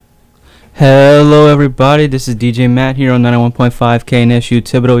Hello everybody, this is DJ Matt here on 91.5 KNSU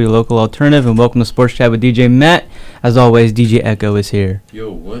Thibodeau, your local alternative, and welcome to Sports Chat with DJ Matt. As always, DJ Echo is here.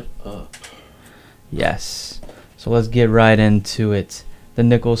 Yo, what up? Yes, so let's get right into it. The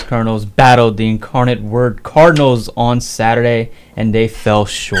Nichols Cardinals battled the incarnate word Cardinals on Saturday, and they fell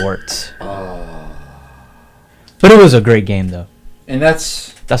short. But it was a great game, though. And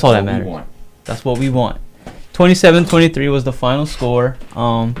that's all that matters. That's what we want. 27-23 was the final score.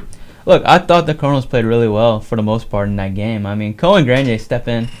 Look, I thought the Cardinals played really well for the most part in that game. I mean, Cohen Grenier stepped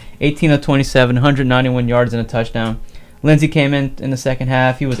in, 18 of 27, 191 yards and a touchdown. Lindsey came in the second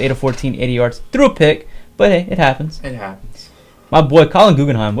half. He was 8 of 14, 80 yards. Threw a pick, but hey, it happens. It happens. My boy, Colin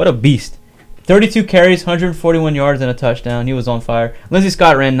Guggenheim, what a beast. 32 carries, 141 yards and a touchdown. He was on fire. Lindsey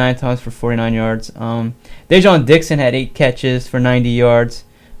Scott ran 9 times for 49 yards. Dejon Dixon had 8 catches for 90 yards.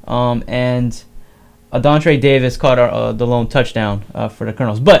 And Adontre Davis caught the lone touchdown for the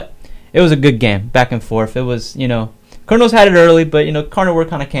Cardinals. But it was a good game, back and forth. It was, Cardinals had it early, but, Carnivore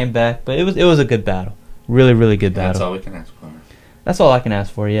kind of came back. But it was a good battle. Really, really good battle. That's all we can ask for. That's all I can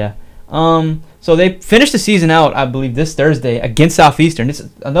ask for, yeah. So they finished the season out, I believe, this Thursday against Southeastern. It's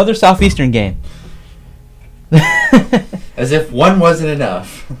another Southeastern game. As if one wasn't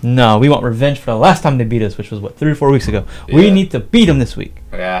enough. No, we want revenge for the last time they beat us, which was, 3 or 4 weeks ago. Yeah. We need to beat them this week.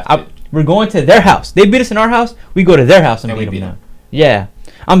 Yeah. We're going to their house. They beat us in our house. We go to their house and beat them now. Yeah.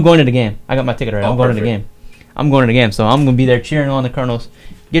 I'm going to the game. I got my ticket already. I'm going to the game. I'm going to the game, so I'm going to be there cheering on the Cardinals.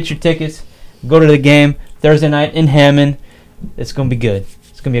 Get your tickets. Go to the game Thursday night in Hammond. It's going to be good.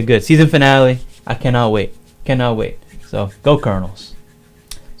 It's going to be a good season finale. I cannot wait. Cannot wait. So, go Cardinals.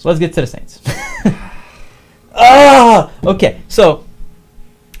 So, let's get to the Saints. Okay. So,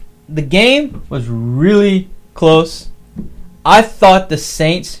 the game was really close. I thought the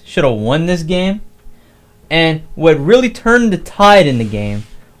Saints should have won this game. And what really turned the tide in the game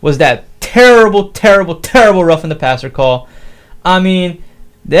was that terrible roughing the passer call. I mean,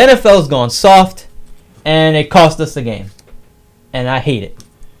 the NFL's gone soft, and it cost us the game. And I hate it.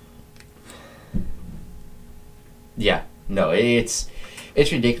 Yeah. No, it's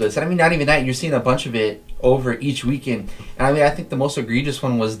ridiculous. And I mean, not even that. You're seeing a bunch of it over each weekend. And I mean, I think the most egregious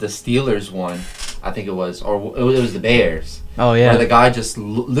one was the Steelers one. I think it was. Or it was the Bears. Oh, yeah. Where the guy just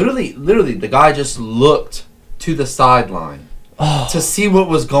literally, the guy just looked to the sideline to see what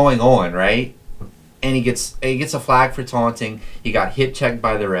was going on, right? And he gets a flag for taunting. He got hip checked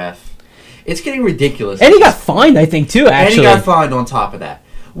by the ref. It's getting ridiculous. And he got fined, I think, too, actually. And he got fined on top of that.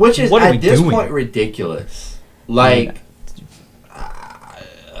 Which is, at this point, ridiculous. Like,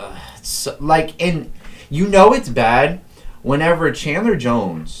 and it's bad whenever Chandler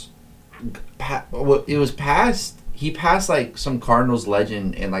Jones, he passed, like, some Cardinals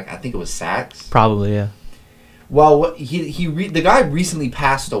legend in, like, I think it was sacks. Probably, yeah. Well, the guy recently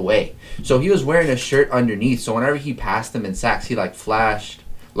passed away, so he was wearing a shirt underneath. So whenever he passed him in sacks, he like flashed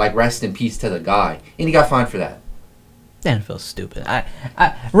like "rest in peace" to the guy, and he got fined for that. The NFL's stupid.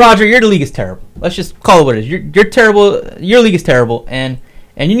 Roger, your league is terrible. Let's just call it what it is. You're terrible. Your league is terrible, and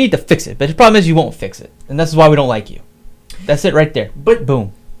you need to fix it. But the problem is you won't fix it, and that's why we don't like you. That's it right there. But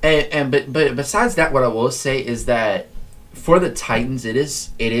boom. But besides that, what I will say is that for the Titans, it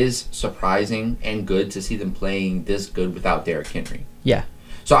is surprising and good to see them playing this good without Derrick Henry. Yeah.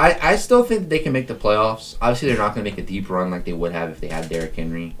 So I still think that they can make the playoffs. Obviously, they're not going to make a deep run like they would have if they had Derrick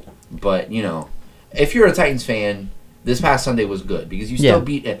Henry. But, if you're a Titans fan, this past Sunday was good because you still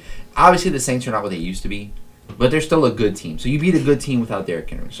beat it. Obviously, the Saints are not what they used to be, but they're still a good team. So you beat a good team without Derrick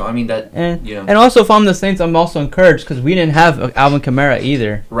Henry. So, I mean, that, And also, if I'm the Saints, I'm also encouraged because we didn't have Alvin Kamara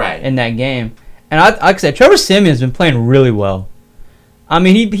either in that game. And like I said, Trevor Siemian's been playing really well. I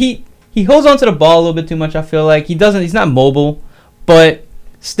mean, he holds on to the ball a little bit too much. I feel like he's not mobile, but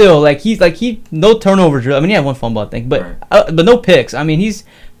still, no turnovers. I mean, he had 1 fumble, I think, but no picks. I mean,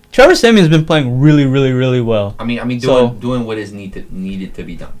 Trevor Siemian's been playing really, really, really well. I mean, doing what is needed to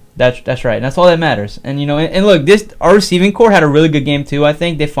be done. That's right. That's all that matters. And and look, our receiving core had a really good game too. I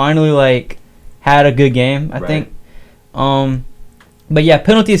think they finally had a good game. I think. But yeah,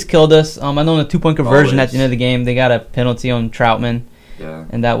 penalties killed us. I know in the 2-point conversion at the end of the game, they got a penalty on Troutman. Yeah.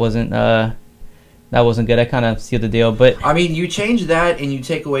 And that wasn't good. That kind of sealed the deal. But I mean, you change that and you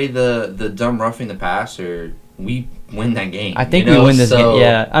take away the dumb roughing the passer, we win that game. I think we win this game.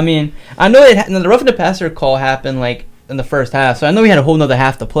 Yeah. I mean, I know the roughing the passer call happened in the first half, so I know we had a whole nother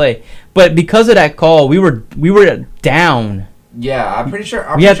half to play. But because of that call, we were down. Yeah, I'm pretty sure.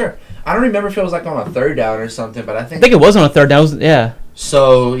 I don't remember if it was on a 3rd down or something, but I think it was on a 3rd down.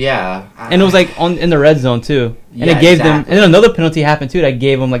 So yeah, and it was like in the red zone too, and Yeah, it gave them. exactly. And then another penalty happened too that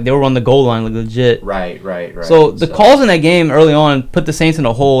gave them like they were on the goal line like legit. right. So the calls in that game early on put the Saints in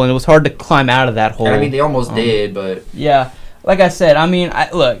a hole, and it was hard to climb out of that hole. And I mean, they almost did, but yeah, like I said, I mean,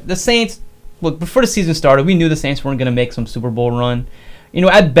 look, the Saints. Look, before the season started, we knew the Saints weren't going to make some Super Bowl run. You know,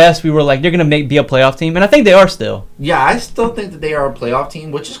 at best, we were like, they're going to be a playoff team, and I think they are still. yeah, I still think that they are a playoff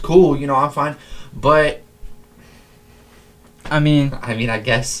team, which is cool. You know, I'm fine, but I mean, I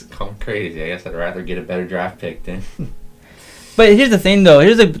guess I'm crazy. I guess I'd rather get a better draft pick than. but here's the thing, though.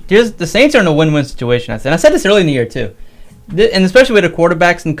 Here's the Saints are in a win-win situation. I said this early in the year too, and especially with the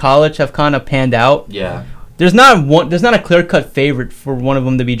quarterbacks in college have kind of panned out. Yeah. There's not a clear-cut favorite for one of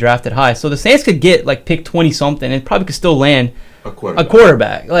them to be drafted high. So the Saints could get like pick 20-something and probably could still land A quarterback. a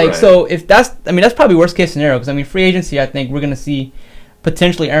quarterback. Like Right. so, if that's probably worst case scenario because I mean free agency. I think we're gonna see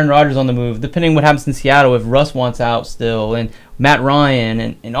potentially Aaron Rodgers on the move, depending what happens in Seattle if Russ wants out still, and Matt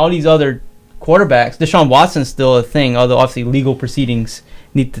Ryan and all these other quarterbacks. Deshaun Watson's still a thing, although obviously legal proceedings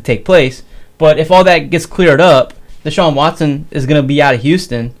need to take place. But if all that gets cleared up, Deshaun Watson is gonna be out of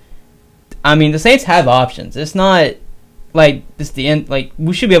Houston. I mean, the Saints have options. It's not like this the end. Like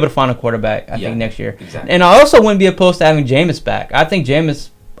we should be able to find a quarterback. I think next year. Exactly. And I also wouldn't be opposed to having Jameis back. I think Jameis,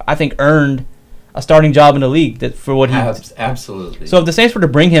 earned a starting job in the league for what he. Absolutely. So if the Saints were to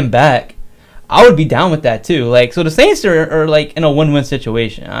bring him back, I would be down with that too. Like so, the Saints are like in a win-win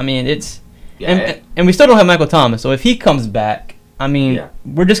situation. I mean, it's and we still don't have Michael Thomas. So if he comes back, I mean,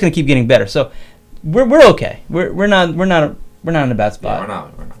 we're just gonna keep getting better. So we're okay. We're not in a bad spot. Yeah, we're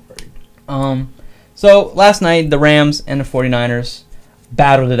not worried. So last night the Rams and the 49ers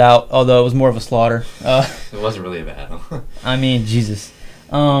battled it out, although it was more of a slaughter. It wasn't really a battle. I mean, Jesus.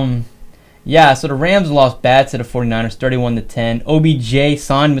 Yeah, so the Rams lost bad to the 49ers, 31-10. OBJ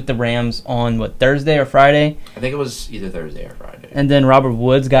signed with the Rams on Thursday or Friday, I think it was either Thursday or Friday. and then Robert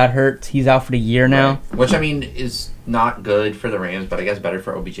Woods got hurt. He's out for the year now. Right. Which I mean is not good for the Rams, but I guess better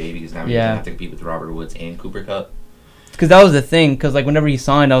for OBJ because now he doesn't have to compete with Robert Woods and Cooper Kupp. Because that was the thing. Because like whenever he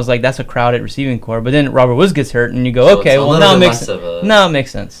signed, I was like, that's a crowded receiving core. But then Robert Woods gets hurt, and you go, So okay, it's a well little now it bit makes less of a- now it makes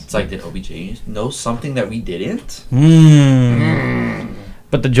sense. It's like, did OBJ know something that we didn't?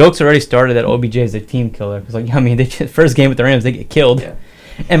 But the joke's already started that OBJ is a team killer. Because like I mean, first game with the Rams, they get killed. Yeah.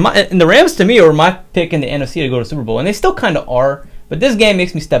 And the Rams to me are my pick in the NFC to go to Super Bowl, and they still kind of are. But this game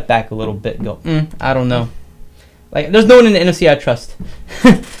makes me step back a little bit and go, I don't know. Like there's no one in the NFC I trust.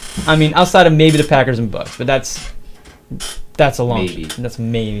 I mean, outside of maybe the Packers and Bucks, but that's a long. Maybe. That's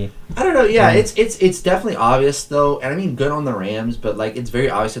maybe. I don't know. Yeah, it's definitely obvious though, and I mean, good on the Rams, but like it's very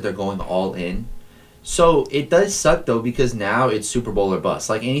obvious that they're going all in. So it does suck though because now it's Super Bowl or bust.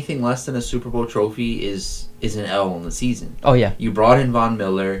 Like anything less than a Super Bowl trophy is an L on the season. Oh yeah. You brought in Von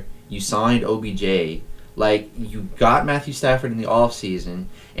Miller. You signed OBJ. Like you got Matthew Stafford in the offseason,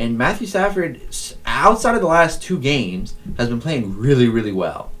 and Matthew Stafford, outside of the last 2 games, has been playing really, really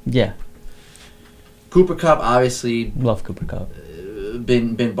well. Yeah. Cooper Kupp obviously Love Cooper Kupp.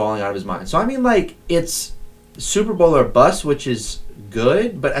 been balling out of his mind. So I mean, like it's Super Bowl or bust, which is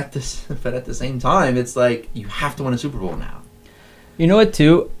good, but at the same time, it's like you have to win a Super Bowl now. You know what,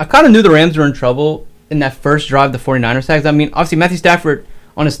 too? I kind of knew the Rams were in trouble in that first drive the 49ers tags. I mean, obviously, Matthew Stafford,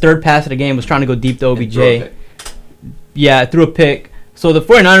 on his third pass of the game, was trying to go deep to OBJ. Yeah, threw a pick. So the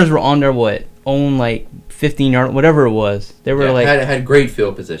 49ers were on their, own, 15-yard, whatever it was. They were, had great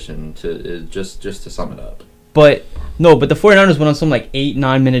field position, to just to sum it up. But the 49ers went on some,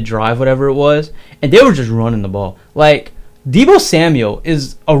 8-9 minute drive, whatever it was, and they were just running the ball. Deebo Samuel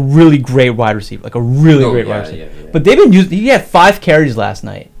is a really great wide receiver, wide receiver. Yeah. But they've been he had 5 carries last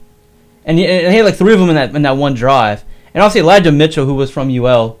night, and he had 3 of them in that one drive. And obviously Elijah Mitchell, who was from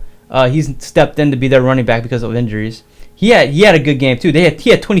UL, he's stepped in to be their running back because of injuries. He had a good game too. He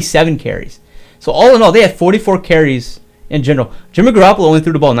had 27 carries. So all in all, they had 44 carries in general. Jimmy Garoppolo only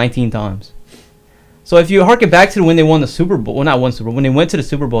threw the ball 19 times. So if you harken back to when they won the Super Bowl, well, not one Super Bowl, when they went to the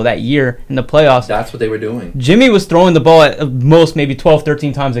Super Bowl that year in the playoffs, that's what they were doing. Jimmy was throwing the ball at most maybe 12,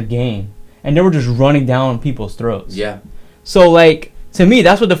 13 times a game, and they were just running down people's throats. Yeah. So, to me,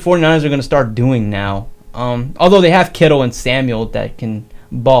 that's what the 49ers are going to start doing now. Although they have Kittle and Samuel that can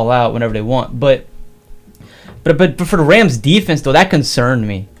ball out whenever they want. But for the Rams' defense, though, that concerned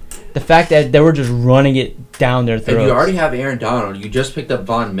me. The fact that they were just running it down their throats. And you already have Aaron Donald. You just picked up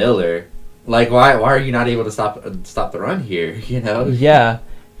Von Miller. Why are you not able to stop the run here? You know? Yeah,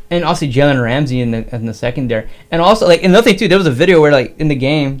 and also Jalen Ramsey in the secondary, and also another thing too. There was a video where in the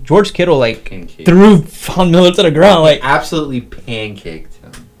game, George Kittle threw Von Miller to the ground, absolutely pancaked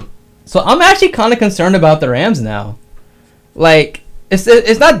him. So I'm actually kind of concerned about the Rams now.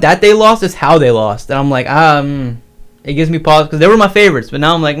 It's not that they lost; it's how they lost. And I'm It gives me pause because they were my favorites, but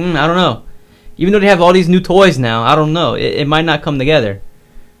now I'm like, I don't know. Even though they have all these new toys now, I don't know. It might not come together.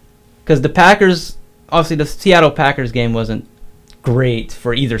 Because the Packers, obviously the Seattle Packers game wasn't great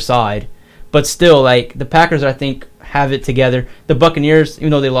for either side. But still, like, the Packers, I think, have it together. The Buccaneers,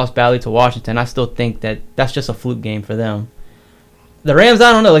 even though they lost badly to Washington, I still think that that's just a fluke game for them. The Rams,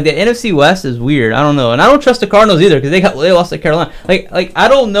 I don't know. Like, the NFC West is weird. I don't know. And I don't trust the Cardinals either because they lost to Carolina. Like I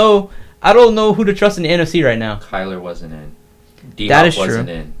don't know who to trust in the NFC right now. Kyler wasn't in. That is wasn't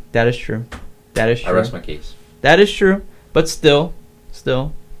true. in. That is true. That is true. I rest my case. That is true. But still.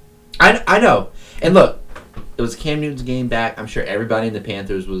 I know. And look, it was Cam Newton's game back. I'm sure everybody in the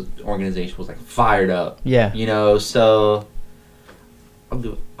Panthers organization was like fired up. Yeah. You know, so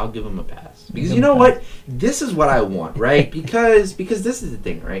I'll give him a pass. Because you know what? This is what I want, right? because this is the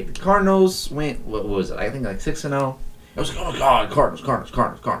thing, right? The Cardinals went, what was it? I think like 6-0. I was like, oh my God, Cardinals.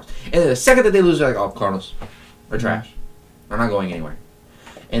 And then the second that they lose, they're like, oh, Cardinals are trash. They're not going anywhere.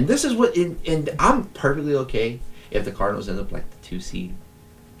 And this is what, and I'm perfectly okay if the Cardinals end up like the 2 seed.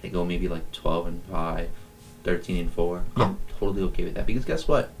 They go maybe like 12-5, 13-4. Yeah. I'm totally okay with that because guess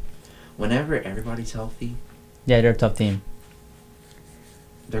what? Whenever everybody's healthy, Yeah, they're a tough team.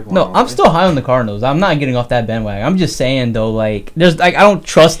 they're going. No, I'm still high on the Cardinals. I'm not getting off that bandwagon. I'm just saying though, like, there's like I don't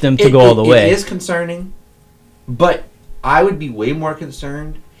trust them to go all the way. It is concerning, but I would be way more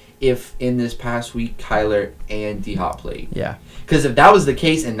concerned if in this past week Kyler and D-Hop played. Yeah. Because if that was the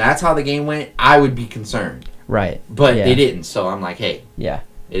case and that's how the game went, I would be concerned. Right. But yeah. they didn't, so I'm like, hey. Yeah.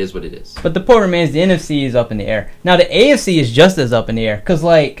 It is what it is. But the point remains, the NFC is up in the air. Now the AFC is just as up in the air because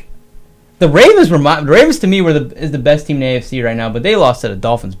like the Ravens to me is the best team in the AFC right now, but they lost to the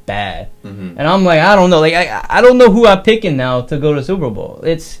Dolphins bad. Mm-hmm. And I'm like, I don't know, like I don't know who I'm picking now to go to the Super Bowl.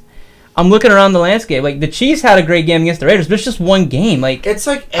 I'm looking around the landscape. Like the Chiefs had a great game against the Raiders, but it's just one game. Like it's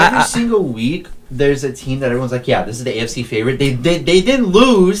like every single week there's a team that everyone's like, yeah, this is the AFC favorite. They didn't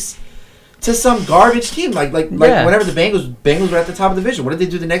lose to some garbage team. Like whenever the Bengals were at the top of the division, what did they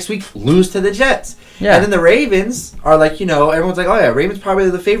do the next week? Lose to the Jets. Yeah. And then the Ravens are like, everyone's like, oh yeah, Ravens probably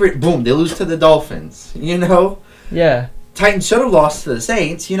the favorite. Boom, they lose to the Dolphins. Yeah. Titans should have lost to the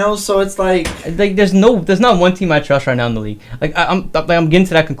Saints. So it's like there's not one team I trust right now in the league. Like I'm getting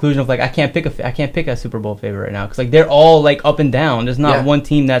to that conclusion of like I can't pick a Super Bowl favorite right now because like they're all like up and down. There's not one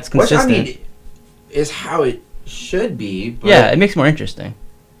team that's consistent. Which I mean is how it should be. But yeah, it makes it more interesting.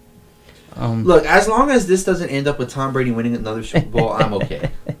 Look, as long as this doesn't end up with Tom Brady winning another Super Bowl, I'm okay.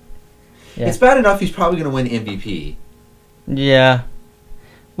 Yeah. It's bad enough he's probably going to win MVP. Yeah.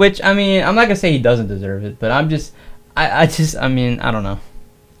 Which, I mean, I'm not going to say he doesn't deserve it, but I don't know.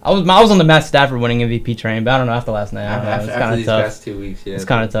 I was on the Matt Stafford winning MVP train, but I don't know after last night. After these past 2 weeks, yeah. It's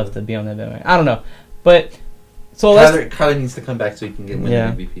kind of tough to be on that bandwagon. I don't know. But, so Kyler needs to come back so he can win the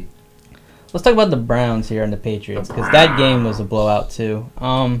MVP. Let's talk about the Browns here and the Patriots, because that game was a blowout, too.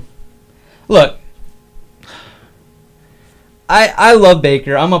 Look, I love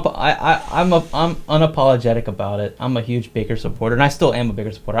Baker. I'm unapologetic about it. I'm a huge Baker supporter, and I still am a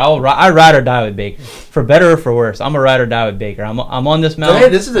Baker supporter. I ride or die with Baker, for better or for worse. I'm a ride or die with Baker. I'm on this mountain. So,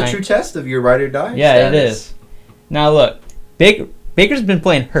 hey, this is a true test of your ride or die. Yeah, status. It is. Now look, Baker's been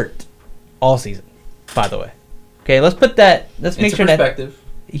playing hurt all season. By the way, okay, let's put that. Let's make sure that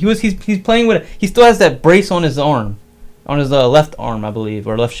he's playing with. He still has that brace on his arm, on his left arm, I believe,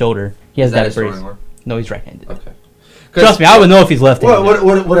 or left shoulder. He has that brace. No, he's right-handed. Okay. Trust me, I would know if he's left-handed.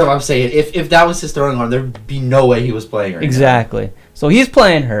 What am I saying? If that was his throwing arm, there'd be no way he was playing right now. Exactly. So he's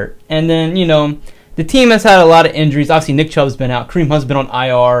playing hurt. And then, the team has had a lot of injuries. Obviously, Nick Chubb's been out. Kareem Hunt's been on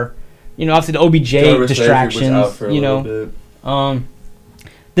IR. Obviously, the OBJ distractions.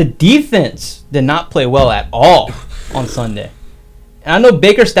 The defense did not play well at all on Sunday. And I know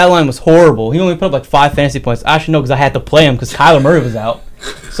Baker's stat line was horrible. He only put up like 5 fantasy points. I should know because I had to play him because Kyler Murray was out.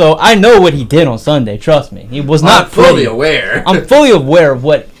 So I know what he did on Sunday. Trust me. He was not fully aware. I'm fully aware of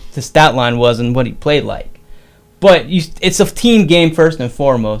what the stat line was and what he played like. But it's a team game first and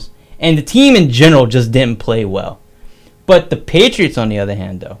foremost. And the team in general just didn't play well. But the Patriots, on the other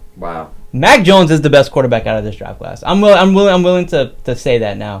hand, though. Wow. Mac Jones is the best quarterback out of this draft class. I'm willing to say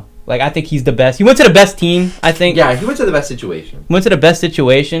that now. Like, I think he's the best. He went to the best team, I think. Yeah, he went to the best situation.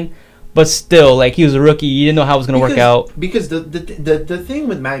 But still, like, he was a rookie. You didn't know how it was going to work out. Because the thing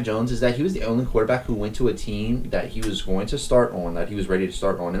with Mac Jones is that he was the only quarterback who went to a team that he was going to start on, that he was ready to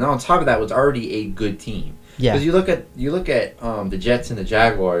start on. And on top of that was already a good team. Yeah. Because you look at the Jets and the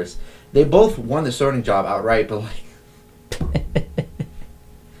Jaguars, they both won the starting job outright, but, like,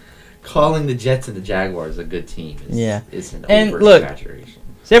 calling the Jets and the Jaguars a good team is an over-exaggeration.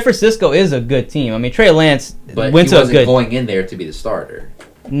 San Francisco is a good team. I mean, Trey Lance went to a good. Going in there to be the starter.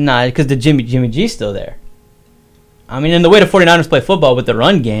 Nah, because the Jimmy G's still there. I mean, in the way the 49ers play football with the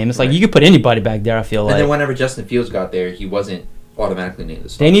run game, it's like you could put anybody back there, I feel like. And then whenever Justin Fields got there, he wasn't automatically named the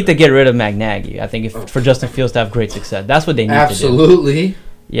starter. They need to get rid of McNaghy, I think, for Justin Fields to have great success. That's what they need to do. Absolutely.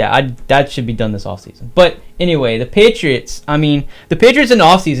 Yeah, that should be done this offseason. But anyway, the Patriots in the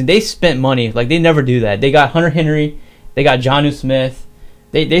offseason, they spent money. Like, they never do that. They got Hunter Henry. They got Jonnu Smith.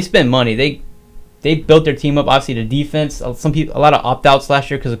 They spent money. They built their team up. Obviously, the defense. A lot of opt-outs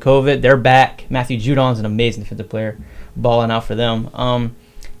last year because of COVID. They're back. Matthew Judon's an amazing defensive player, balling out for them.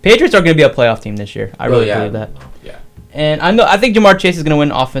 Patriots are going to be a playoff team this year. I really believe that. Yeah. And I think Jamar Chase is going to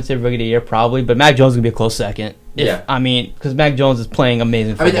win Offensive Rookie of the Year probably, but Mac Jones is going to be a close second. Because Mac Jones is playing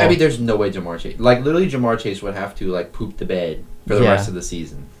amazing football. I mean, there's no way Jamar Chase. Like, literally, Jamar Chase would have to, like, poop the bed for the rest of the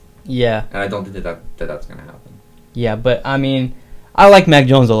season. Yeah. And I don't think that's going to happen. Yeah, but, I mean, I like Mac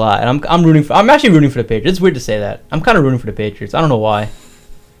Jones a lot, and I'm actually rooting for the Patriots. It's weird to say that. I'm kind of rooting for the Patriots. I don't know why.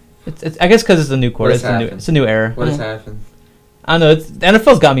 I guess because it's a new quarter. It's a new era. What has happened? I don't know. The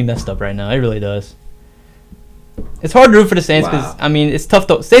NFL's got me messed up right now. It really does. It's hard to root for the Saints because it's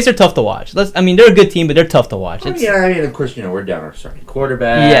tough. Saints are tough to watch. They're a good team, but they're tough to watch. Of course, we're down our starting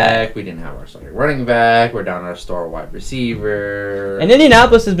quarterback. Yeah. We didn't have our starting running back. We're down our star wide receiver. And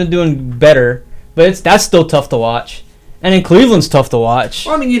Indianapolis has been doing better, but that's still tough to watch. And then Cleveland's tough to watch.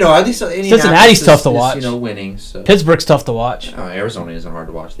 Well, I mean, at least Cincinnati's tough to watch. Winning. So. Pittsburgh's tough to watch. Arizona isn't hard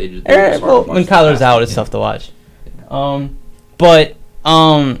to watch. When Kyler's out, it's tough to watch. No, but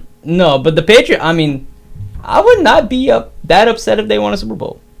the Patriots. I mean, I would not be that upset if they won a Super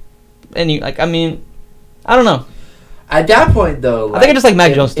Bowl. I don't know. At that point, though, I think I just like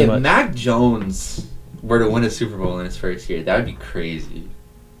Mac Jones too much. If Mac Jones were to win a Super Bowl in his first year, that would be crazy.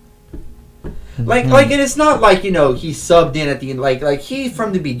 And it's not like, he subbed in at the end. Like he,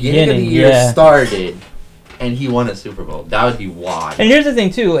 from the beginning of the year, started, and he won a Super Bowl. That would be wild. And here's the thing,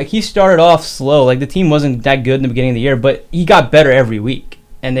 too. Like, he started off slow. Like, the team wasn't that good in the beginning of the year, but he got better every week.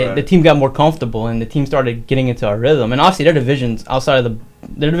 And the team got more comfortable, and the team started getting into a rhythm. And obviously, their division's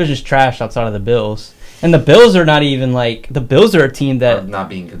trash outside of the Bills. And the Bills are not even, the Bills are a team that... Are not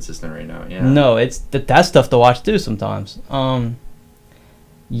being consistent right now, yeah. No, that's tough to watch, too, sometimes.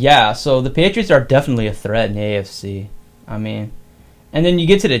 Yeah, so the Patriots are definitely a threat in the AFC. And then you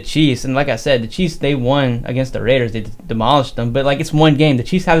get to the Chiefs, and like I said, the Chiefs, they won against the Raiders. They demolished them, but it's one game. The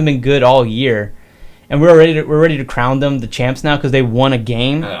Chiefs haven't been good all year, and we're ready to crown them the champs now because they won a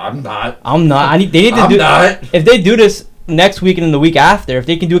game. I'm not. If they do this next week and then the week after, if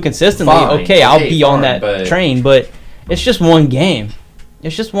they can do it consistently, I'll be on that train. But it's just one game.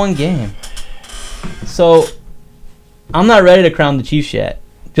 So I'm not ready to crown the Chiefs yet.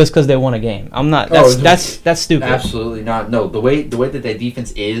 Just because they won a game, I'm not. That's stupid. Absolutely not. No, the way that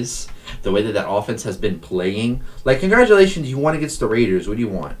defense is, the way that offense has been playing. Congratulations, you won against the Raiders. What do you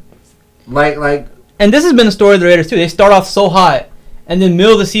want? And this has been the story of the Raiders too. They start off so hot, and then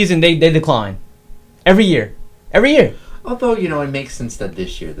middle of the season they decline. Every year. Although it makes sense that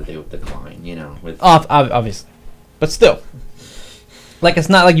this year that they would decline. Obviously, but still. It's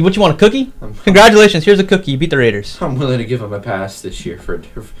not like what you want, a cookie? Congratulations, here's a cookie. You beat the Raiders. I'm willing to give them a pass this year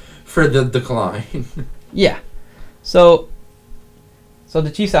for the decline. Yeah. So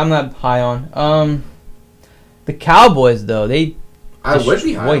the Chiefs I'm not high on. The Cowboys though, I would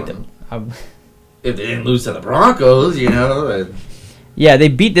be high on them. If they didn't lose to the Broncos, Yeah, they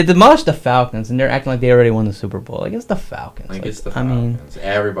demolished the Falcons, and they're acting like they already won the Super Bowl. It's the Falcons. It's the Falcons.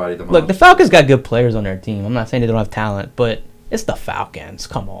 Everybody demolished. Look, the Falcons got good players on their team. I'm not saying they don't have talent, but it's the Falcons.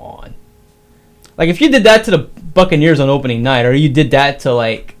 Come on. If you did that to the Buccaneers on opening night, or you did that to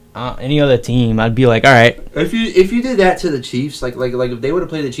any other team, I'd be like, all right. If you did that to the Chiefs, like if they would have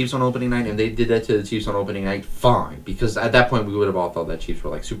played the Chiefs on opening night, and they did that to the Chiefs on opening night, fine, because at that point we would have all thought that Chiefs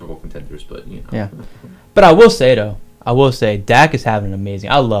were Super Bowl contenders. But yeah. But I will say though, Dak is having an amazing.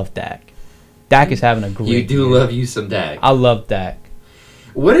 I love Dak. Dak is having a great. You do year. Love you some Dak. I love Dak.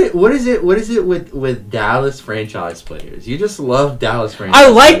 What is it with Dallas franchise players? You just love Dallas franchise. I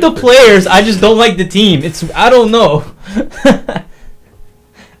like the players. I just don't like the team. I don't know.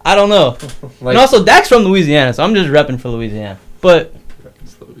 And also, Dak's from Louisiana, so I'm just repping for Louisiana. But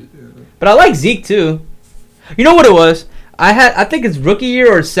I like Zeke too. You know what it was? I think it's rookie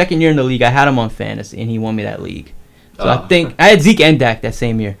year or second year in the league. I had him on fantasy, and he won me that league. So I think I had Zeke and Dak that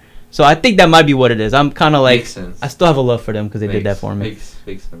same year. So I think that might be what it is. I'm kind of I still have a love for them because they did that for me.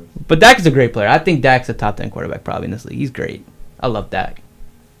 Makes sense. But Dak is a great player. I think Dak's a top 10 quarterback probably in this league. He's great. I love Dak.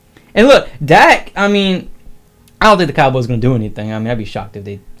 And look, Dak, I don't think the Cowboys are going to do anything. I'd be shocked if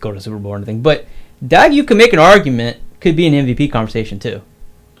they go to the Super Bowl or anything. But Dak, you can make an argument, could be an MVP conversation too.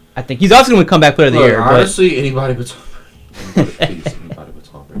 I think he's also going to come back player of the year. Honestly, anybody but Tom Brady. Anybody but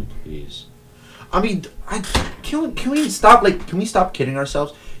Tom Brady, please. I mean, can we stop? Like, can we stop kidding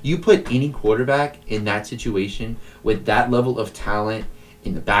ourselves? You put any quarterback in that situation with that level of talent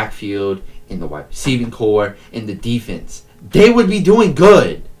in the backfield, in the wide receiving core, in the defense, they would be doing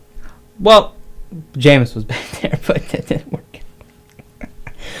good. Well, Jameis was back there, but that didn't work.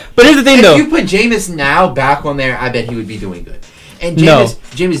 But here's the thing, though. If you put Jameis now back on there, I bet he would be doing good. And Jameis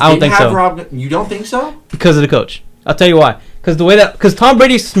I don't didn't think have so. Rob. You don't think so? Because of the coach. I'll tell you why. Because Tom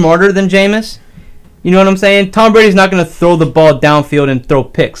Brady's smarter than Jameis. You know what I'm saying? Tom Brady's not going to throw the ball downfield and throw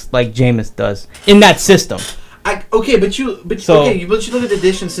picks like Jameis does in that system. Okay, but you look at the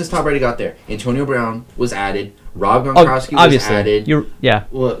addition since Tom Brady got there. Antonio Brown was added. Rob Gronkowski was added.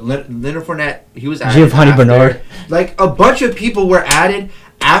 Well, Leonard Fournette, he was added. Giovanni Bernard. Like, a bunch of people were added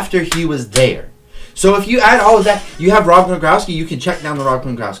after he was there. So if you add all of that, you have Rob Gronkowski. You can check down the Rob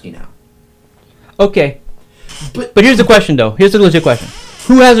Gronkowski now. Okay. But here's the question, though. Here's the legit question.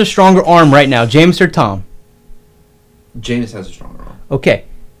 Who has a stronger arm right now, Jameis or Tom? Jameis has a stronger arm. Okay.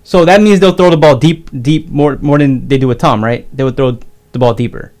 So that means they'll throw the ball deep more than they do with Tom, right? They would throw the ball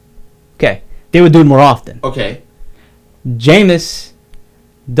deeper. Okay. They would do it more often. Okay. Jameis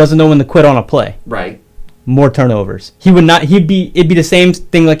doesn't know when to quit on a play. Right. More turnovers. It'd be the same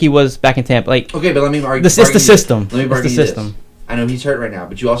thing like he was back in Tampa. Like, okay, but let me argue. It's the system. Let me argue the system. I know he's hurt right now,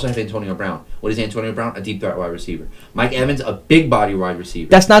 but you also have Antonio Brown. What is Antonio Brown? A deep threat wide receiver. Mike Evans, a big body wide receiver.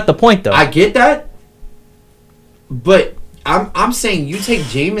 That's not the point, though. I get that, but I'm saying you take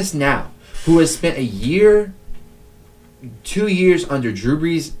Jameis now, who has spent 2 years under Drew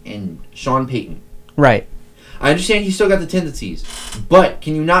Brees and Sean Payton. Right. I understand he's still got the tendencies, but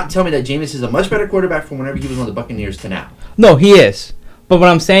can you not tell me that Jameis is a much better quarterback from whenever he was on the Buccaneers to now? No, he is. But what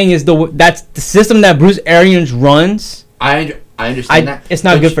I'm saying is that's the system that Bruce Arians runs. I understand that. It's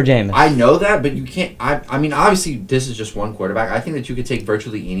not good for Jameis. I know that, but you can't. I mean, obviously, this is just one quarterback. I think that you could take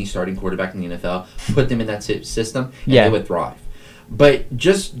virtually any starting quarterback in the NFL, put them in that system, and they would thrive. But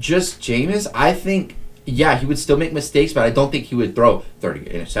just Jameis, I think, yeah, he would still make mistakes, but I don't think he would throw 30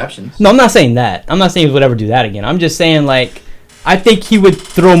 interceptions. No, I'm not saying that. I'm not saying he would ever do that again. I'm just saying, like, I think he would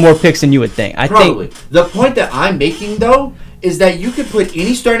throw more picks than you would think. Probably. The point that I'm making, though, is that you could put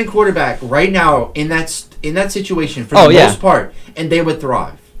any starting quarterback right now in that situation for the most part, and they would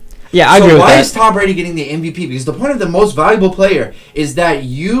thrive. Yeah, I agree with that. So why is Tom Brady getting the MVP? Because the point of the most valuable player is that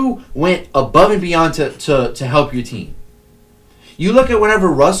you went above and beyond to help your team. You look at whenever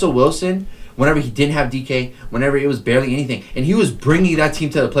Russell Wilson, whenever he didn't have DK, whenever it was barely anything, and he was bringing that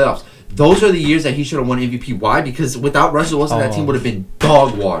team to the playoffs. Those are the years that he should have won MVP. Why? Because without Russell Wilson, that team would have been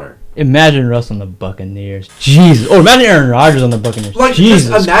dog water. Imagine Russ on the Buccaneers. Jesus. Or imagine Aaron Rodgers on the Buccaneers. Like, Jesus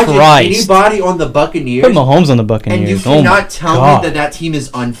just imagine Christ. anybody on the Buccaneers. Put Mahomes on the Buccaneers. And you cannot tell me that team is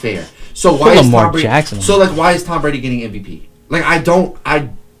unfair. So why is Tom Brady? So like, why is Tom Brady getting MVP? Like, I don't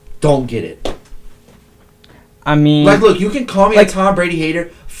get it. I mean, like, look, you can call me a Tom Brady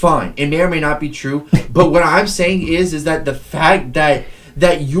hater. Fine, it may or may not be true. But what I'm saying is that the fact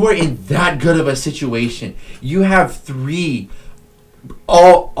that you are in that good of a situation, you have 3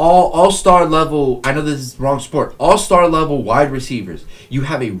 all-star level. I know this is the wrong sport. All-star level wide receivers. You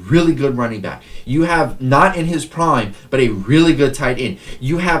have a really good running back. You have, not in his prime, but a really good tight end.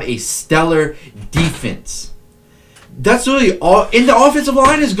 You have a stellar defense. That's really all. And the offensive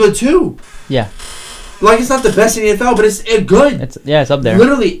line is good too. Yeah. Like, it's not the best in the NFL, but it's good. It's up there.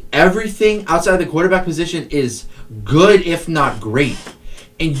 Literally everything outside the quarterback position is good, if not great.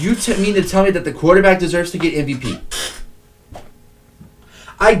 And you mean to tell me that the quarterback deserves to get MVP?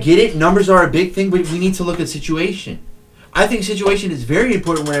 I get it. Numbers are a big thing, but we need to look at situation. I think situation is very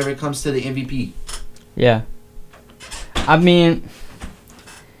important whenever it comes to the MVP. Yeah. I mean,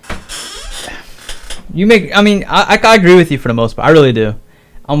 I agree with you for the most part. I really do.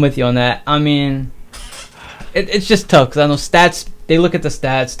 I'm with you on that. I mean, it's just tough because I know stats. They look at the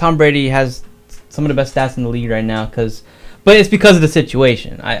stats. Tom Brady has some of the best stats in the league right now, but it's because of the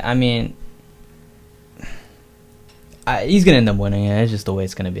situation. I mean, he's gonna end up winning it. It's just the way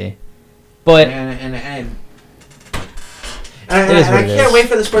it's gonna be. But I can't wait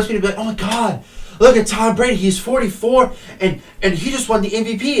for the sports media to be like, oh my god, look at Tom Brady. He's 44 and he just won the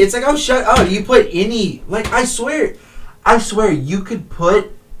MVP. It's like, oh, shut up. You put any, like, I swear you could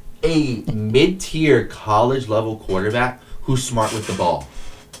put a mid-tier college level quarterback who's smart with the ball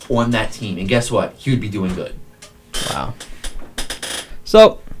on that team, and guess what? He would be doing good. Wow.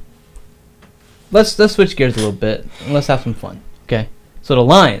 So let's switch gears a little bit and let's have some fun. Okay. So the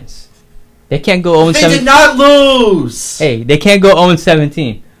Lions, they can't go 0-17. They did not lose. Hey, they can't go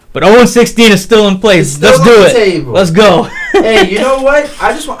 0-17, but 0-16 is still in place. Let's do it. Table. Let's go. Hey, you know what?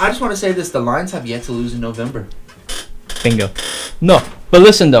 I just want to say this: the Lions have yet to lose in November. Bingo. No. But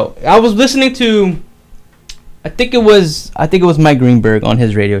listen though, I was listening to, I think it was Mike Greenberg on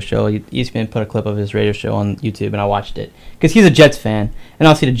his radio show. ESPN put a clip of his radio show on YouTube, and I watched it because he's a Jets fan, and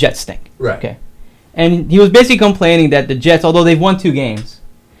obviously the Jets stink. Right. Okay. And he was basically complaining that the Jets, although they've won 2 games,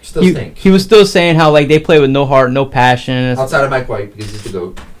 stink. He was still saying how like they play with no heart, no passion. Outside of Mike White, because he's the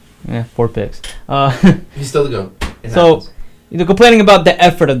GOAT. Yeah, 4 picks. He's still the GOAT. So, complaining about the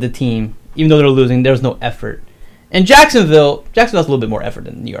effort of the team, even though they're losing, there's no effort. And Jacksonville has a little bit more effort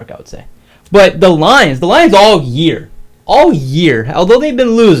than New York, I would say. But the Lions all year, although they've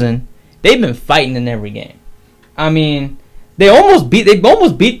been losing, they've been fighting in every game. I mean, they almost beat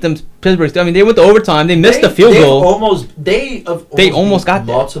them. Pittsburgh. I mean, they went to overtime. They missed the field goal. They almost got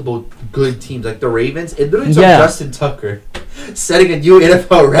multiple good teams, like the Ravens. It literally took Justin Tucker setting a new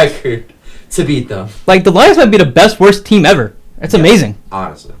NFL record to beat them. Like, the Lions might be the worst team ever. It's amazing.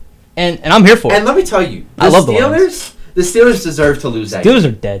 Honestly. And I'm here for it. And let me tell you, I love the Lions. The Steelers deserve to lose that game. Steelers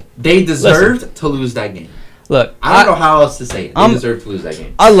are dead. They deserved to lose that game. Look, I don't know how else to say it. They deserve to lose that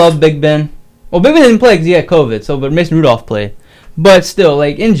game. I love Big Ben. Well, Big Ben didn't play because he had COVID, but Mason Rudolph played. But still,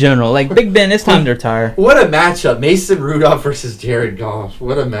 like, in general, like, Big Ben, it's time to retire. What a matchup. Mason Rudolph versus Jared Goff.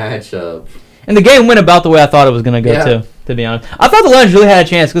 What a matchup. And the game went about the way I thought it was going to go, too, to be honest. I thought the Lions really had a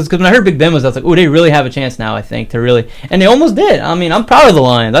chance, because when I heard Big Ben was, I was like, oh, they really have a chance now, I think, to really. And they almost did. I mean, I'm proud of the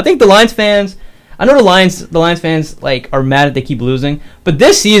Lions. I think the Lions fans, I know the Lions fans, like, are mad that they keep losing. But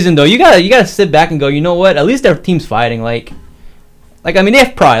this season, though, you gotta sit back and go, you know what? At least their team's fighting, like, I mean, they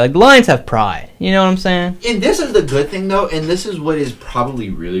have pride. Like, the Lions have pride. You know what I'm saying? And this is the good thing, though, and this is what is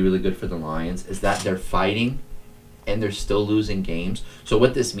probably really, really good for the Lions, is that they're fighting and they're still losing games. So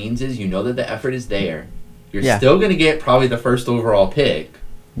what this means is you know that the effort is there. You're still going to get probably the first overall pick.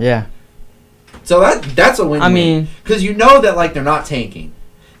 Yeah. So that's a win-win. I mean, because you know that, like, they're not tanking.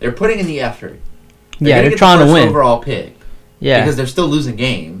 They're putting in the effort. They're trying to win. Overall pick. Yeah. Because they're still losing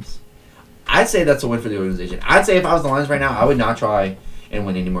games. I'd say that's a win for the organization. I'd say if I was the Lions right now, I would not try and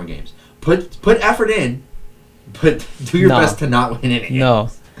win any more games. Put effort in, but do your best to not win any games. No.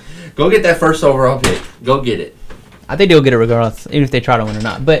 Go get that first overall pick. Go get it. I think they'll get it regardless, even if they try to win or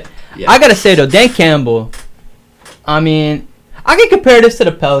not. But I got to say, though, Dan Campbell, I mean, I can compare this to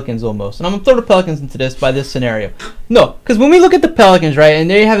the Pelicans almost. And I'm going to throw the Pelicans into this by this scenario. No, because when we look at the Pelicans, right, and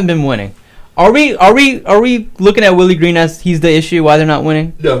they haven't been winning, are we looking at Willie Green as he's the issue why they're not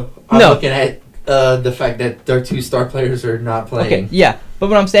winning? No. I'm looking at the fact that their 2 star players are not playing. Okay, yeah. But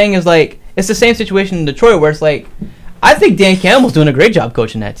what I'm saying is, like, it's the same situation in Detroit where it's like, I think Dan Campbell's doing a great job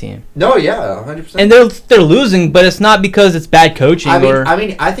coaching that team. No, yeah, 100%. And they're losing, but it's not because it's bad coaching.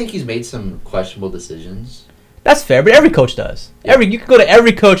 I think he's made some questionable decisions. That's fair, but every coach does. Yeah. You can go to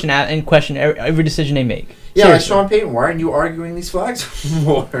every coach and question every decision they make. Yeah, like Sean Payton, why aren't you arguing these flags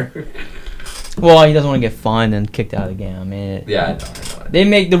more? Well, he doesn't want to get fined and kicked out of the game. I mean, I know. They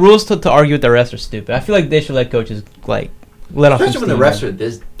make the rules to argue with the refs are stupid. I feel like they should let coaches let off. Especially when the refs are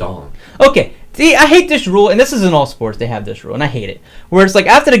this dumb. Okay, see, I hate this rule, and this is in all sports. They have this rule, and I hate it. Where it's like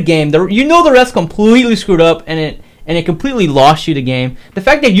after the game, the refs completely screwed up, and it completely lost you the game. The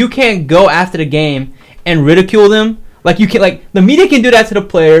fact that you can't go after the game and ridicule them, like you can, like the media can do that to the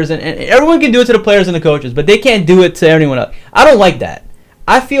players, and everyone can do it to the players and the coaches, but they can't do it to anyone else. I don't like that.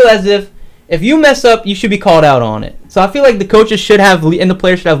 I feel as if you mess up, you should be called out on it. So I feel like the coaches should have and the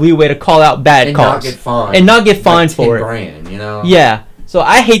players should have leeway to call out bad calls and not get fined for it. $10,000, you know? Yeah. So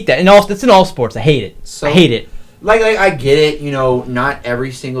I hate that. It's in all sports. I hate it. I hate it. Like I get it. You know, not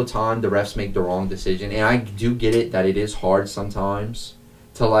every single time the refs make the wrong decision, and I do get it that it is hard sometimes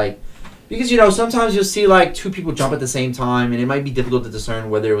to because you know sometimes you'll see 2 people jump at the same time, and it might be difficult to discern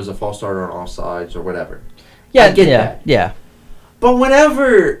whether it was a false start or an offsides or whatever. Yeah, I get that. Yeah. But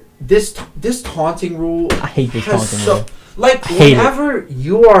whenever this taunting rule, I hate this taunting rule. Whenever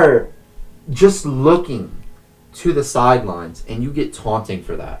you are just looking to the sidelines and you get taunting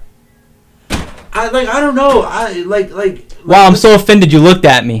for that, I don't know. Wow, I'm so offended you looked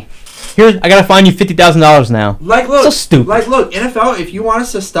at me. Here, I gotta fine you $50,000 now. Look, so stupid. Look, NFL. If you want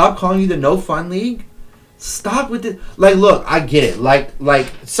us to stop calling you the no fun league, stop with it. Look, I get it.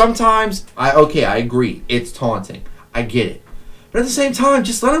 Sometimes I agree. It's taunting. I get it. But at the same time,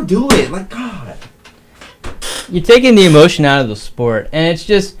 just let them do it. God. You're taking the emotion out of the sport. And it's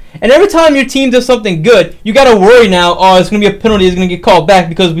just... And every time your team does something good, you got to worry now, it's going to be a penalty. It's going to get called back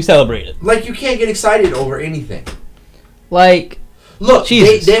because we celebrated. You can't get excited over anything. Look,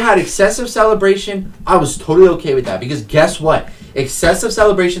 they had excessive celebration. I was totally okay with that. Because guess what? Excessive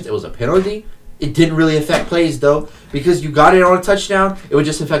celebrations, it was a penalty. It didn't really affect plays, though. Because you got it on a touchdown, it would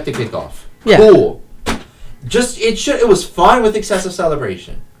just affect the kickoff. Yeah. Cool. It was fine with excessive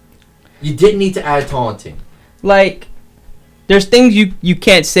celebration. You didn't need to add taunting. There's there's things you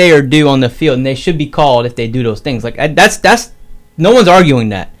can't say or do on the field, and they should be called if they do those things. Like that's no one's arguing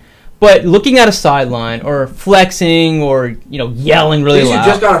that. But looking at a sideline or flexing or yelling really loud.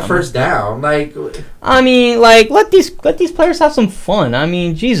 You just got a first down. Like, I mean, like let these players have some fun. I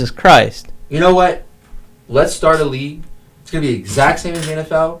mean, Jesus Christ. You know what? Let's start a league. It's gonna be the exact same as the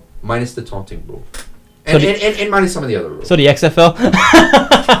NFL, minus the taunting rule, and minus some of the other rules. So the XFL.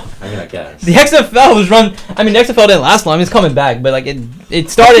 I mean, I guess the XFL was run. I mean, the XFL didn't last long. I mean, it's coming back, but like it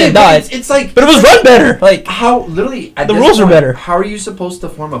started and died. It's like, but it was run better. Like how literally the rules are better. How are you supposed to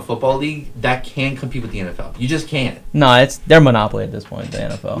form a football league that can compete with the NFL? You just can't. No, it's their monopoly at this point. The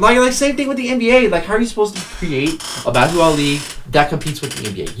NFL. Like same thing with the NBA. Like, how are you supposed to create a basketball league that competes with the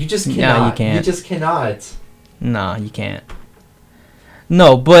NBA? You just cannot. No, you can't. You just cannot. No, you can't.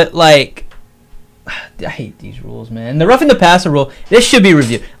 No, but like. I hate these rules, man. The roughing the passer rule, this should be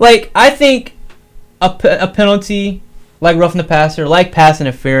reviewed. Like, I think a penalty like roughing the passer, like pass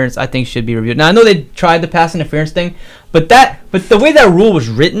interference, I think should be reviewed. Now, I know they tried the pass interference thing, but the way that rule was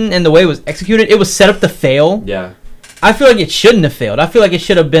written and the way it was executed, it was set up to fail. Yeah. I feel like it shouldn't have failed. I feel like it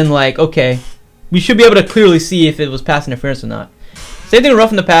should have been like, okay, we should be able to clearly see if it was pass interference or not. Same thing with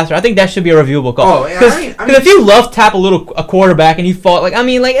roughing the passer. I think that should be a reviewable call. Because if you love tap a quarterback and you fall, like, I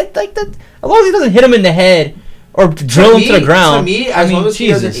mean, like that, as long as he doesn't hit him in the head or drill him to the ground. To me, as long as he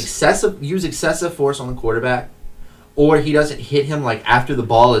doesn't use excessive force on the quarterback, or he doesn't hit him like after the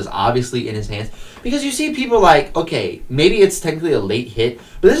ball is obviously in his hands. Because you see people like, okay, maybe it's technically a late hit,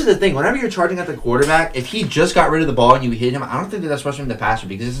 but this is the thing. Whenever you're charging at the quarterback, if he just got rid of the ball and you hit him, I don't think that's rushing the passer,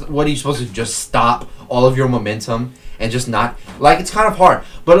 because what are you supposed to just stop all of your momentum and just not, like, it's kind of hard.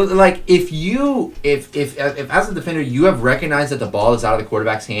 But like if as a defender you have recognized that the ball is out of the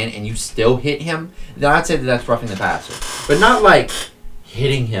quarterback's hand and you still hit him, then I'd say that's roughing the passer. But not like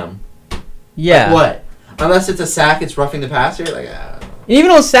hitting him. Yeah. Like what? Unless it's a sack, it's roughing the passer. Like,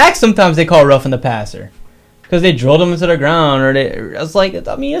 even on sacks, sometimes they call roughing the passer because they drilled them into the ground, or it's like,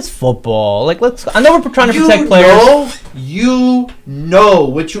 I mean, it's football. Like, I know we're trying to protect players. You know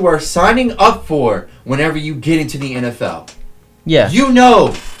what you are signing up for whenever you get into the NFL. Yeah. You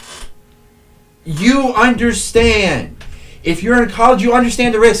know. You understand. If you're in college, you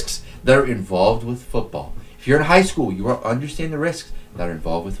understand the risks that are involved with football. If you're in high school, you understand the risks that are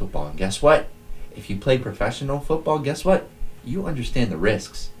involved with football. And guess what? If you play professional football, guess what? You understand the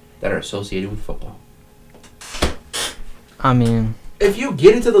risks that are associated with football. I mean, if you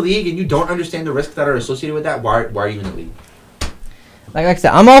get into the league and you don't understand the risks that are associated with that, why are you in the league? Like I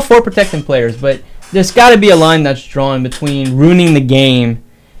said, I'm all for protecting players, but there's got to be a line that's drawn between ruining the game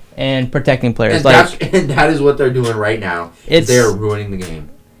and protecting players. And that is what they're doing right now. They're ruining the game.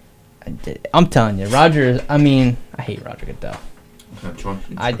 I'm telling you, Roger. I mean, I hate Roger Goodell.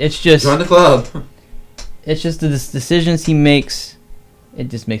 It's just join the club. It's just the decisions he makes. It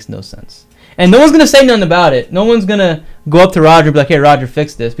just makes no sense. And no one's gonna say nothing about it. No one's gonna go up to Roger and be like, "Hey, Roger,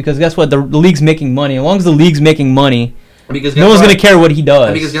 fix this." Because guess what? The league's making money. As long as the league's making money, no one's gonna care what he does.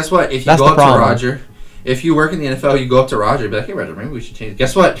 And because guess what? If you go up to Roger, if you work in the NFL, you go up to Roger and be like, "Hey, Roger, maybe we should change."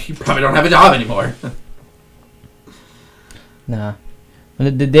 Guess what? You probably don't have a job anymore. Nah.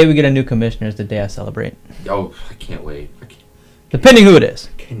 The day we get a new commissioner is the day I celebrate. Oh, I can't wait. Depending who it is.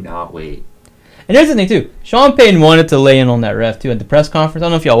 I cannot wait. And here's the thing, too. Sean Payton wanted to lay in on that ref, too, at the press conference. I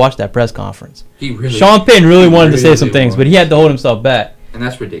don't know if y'all watched that press conference. Sean Payton really wanted to say some things, but he had to hold himself back. And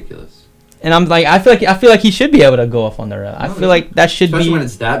that's ridiculous. And I'm like, I feel like he should be able to go off on the ref. I feel like that should especially be... when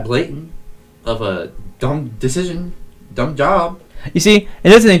it's that blatant of a dumb decision, dumb job. You see,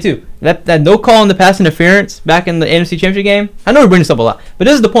 and here's the thing, too. That no call on the pass interference back in the NFC Championship game, I know we bring this up a lot, but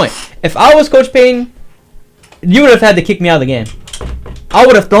this is the point. If I was Coach Payton, you would have had to kick me out of the game. I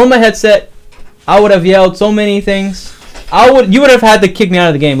would have thrown my headset. I would have yelled so many things. You would have had to kick me out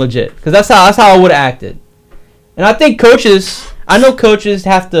of the game, legit, because that's how I would have acted. And I think I know coaches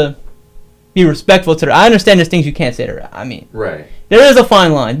have to be respectful to I understand there's things you can't say to her. I mean, right. There is a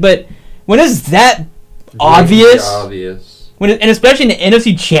fine line, but when it's that obvious. And especially in the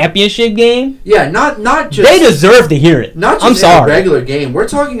NFC Championship game. Yeah, not just... They deserve to hear it. Not just in a regular game. We're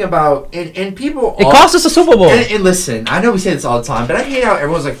talking about... And people... It cost us a Super Bowl. And listen, I know we say this all the time, but I hate how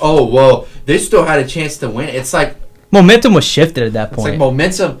everyone's like, oh, well, they still had a chance to win. It's like... Momentum was shifted at that point. It's like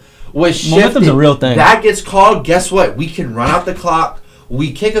momentum was shifted. Momentum's a real thing. That gets called. Guess what? We can run out the clock.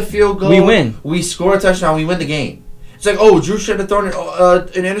 We kick a field goal. We win. We score a touchdown. We win the game. It's like, oh, Drew should have thrown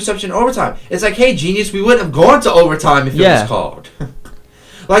an interception in overtime. It's like, hey, genius, we wouldn't have gone to overtime if it was called.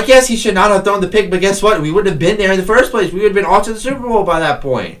 Like, yes, he should not have thrown the pick, but guess what? We wouldn't have been there in the first place. We would have been off to the Super Bowl by that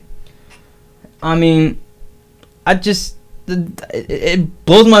point. I mean, I just... it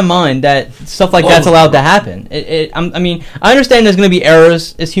blows my mind that stuff like that's allowed to happen. I mean, I understand there's going to be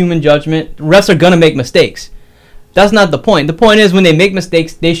errors. It's human judgment. Refs are going to make mistakes. That's not the point. The point is when they make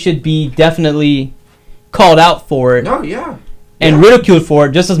mistakes, they should be definitely called out for it. No, yeah. And ridiculed for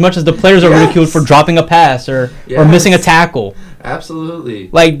it just as much as the players are ridiculed for dropping a pass or missing a tackle. Absolutely.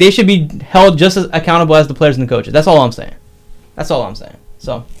 Like, they should be held just as accountable as the players and the coaches. That's all I'm saying.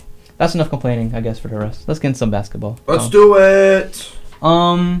 So, that's enough complaining, I guess, for the rest. Let's get into some basketball. Let's do it.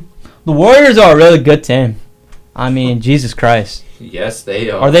 The Warriors are a really good team. I mean, Jesus Christ. Yes, they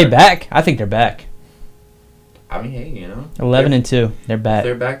are. Are they back? I think they're back. I mean, hey, you know. 11-2. They're back.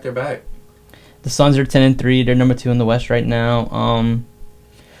 They're back. The Suns are 10-3. They're number 2 in the West right now.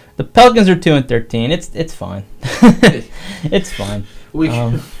 The Pelicans are 2-13. It's fine. It's fine. We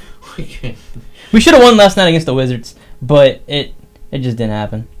should have won last night against the Wizards, but it just didn't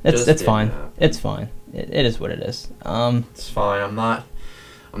happen. It's fine. It's fine. It is what it is. It's fine. I'm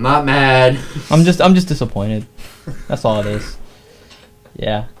not mad. I'm just disappointed. That's all it is.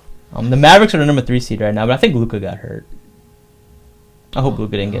 Yeah. The Mavericks are the number 3 seed right now, but I think Luka got hurt. I hope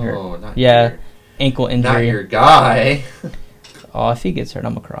Luka didn't get hurt. Yeah, ankle injury. Not your guy. Oh, if he gets hurt,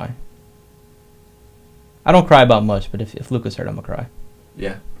 I'm gonna cry. I don't cry about much, but if Luka's hurt, I'm gonna cry.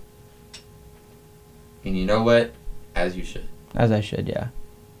 Yeah. And you know what? As you should. As I should, yeah.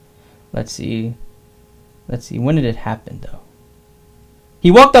 Let's see. When did it happen, though?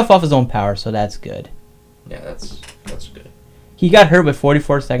 He walked off his own power, so that's good. Yeah, that's good. He got hurt with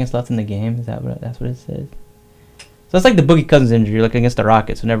 44 seconds left in the game. That's what it says? So that's like the Boogie Cousins injury, like against the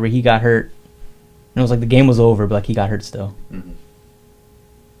Rockets. Whenever he got hurt, and it was like the game was over, but like he got hurt still. Mm-hmm.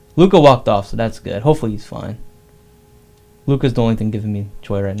 Luka walked off, so that's good. Hopefully he's fine. Luka's the only thing giving me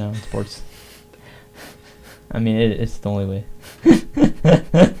joy right now in sports. I mean, it's the only way.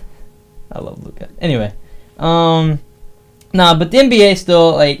 I love Luka. Anyway, but the NBA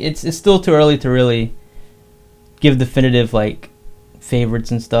still it's still too early to really give definitive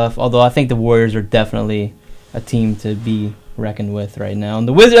favorites and stuff. Although I think the Warriors are definitely a team to be reckoned with right now. And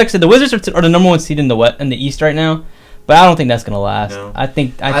the Wizards, are the number 1 seed in the East right now. But I don't think that's gonna last. No. I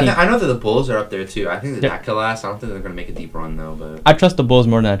know that the Bulls are up there too. I think that could last. I don't think they're gonna make a deep run though. But I trust the Bulls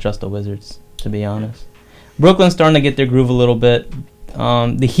more than I trust the Wizards, to be honest. Brooklyn's starting to get their groove a little bit.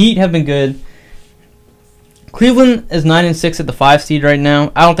 The Heat have been good. Cleveland is 9-6 at the 5 seed right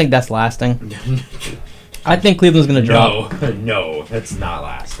now. I don't think that's lasting. I think Cleveland's gonna drop. No, that's not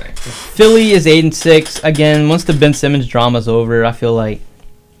lasting. Philly is 8-6 again. Once the Ben Simmons drama's over, I feel like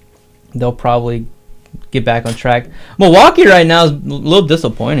they'll probably get back on track. Milwaukee right now is a little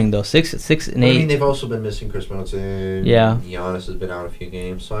disappointing though. 6-8. I mean, they've also been missing Chris Middleton. Yeah. Giannis has been out a few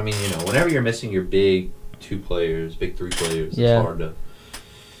games. So I mean, whenever you're missing your big 2 players, big 3 players, it's hard to.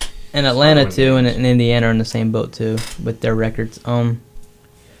 And Atlanta too, and Indiana are in the same boat too with their records.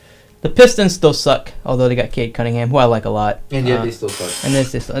 The Pistons still suck, although they got Cade Cunningham, who I like a lot. And yet they still suck. And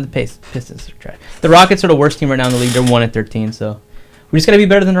the Pistons are trash. The Rockets are the worst team right now in the league. They're 1-13, so we just gotta be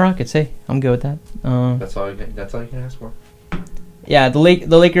better than the Rockets. Hey, I'm good with that. That's all you can ask for. Yeah, the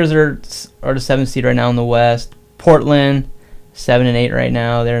Lakers are the 7th seed right now in the West. Portland 7-8 right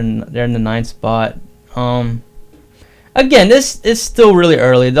now. They're in the 9th spot. Again, this is still really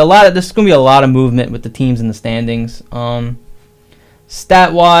early. There's going to be a lot of movement with the teams in the standings.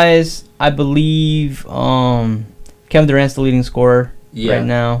 Stat-wise, I believe Kevin Durant's the leading scorer right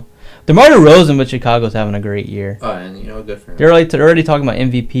now. DeMar DeRozan with Chicago's having a great year. Oh, and good for him. They're already talking about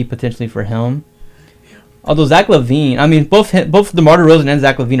MVP potentially for him. Yeah. Although Zach LaVine, I mean, both DeMar DeRozan and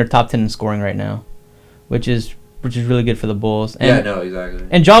Zach LaVine are top 10 in scoring right now, which is really good for the Bulls. And, exactly.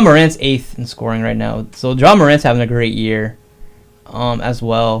 And John Morant's 8th in scoring right now. So John Morant's having a great year as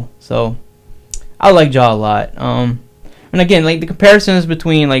well. So I like Ja a lot. And again, the comparisons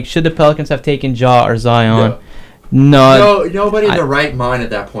between, should the Pelicans have taken Ja or Zion? No. Nobody in their right mind at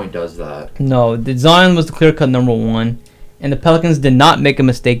that point does that. No, Zion was the clear-cut number 1. And the Pelicans did not make a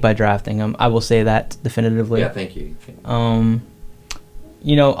mistake by drafting him. I will say that definitively. Yeah, thank you.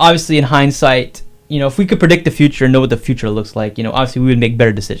 Obviously in hindsight, if we could predict the future and know what the future looks like, obviously we would make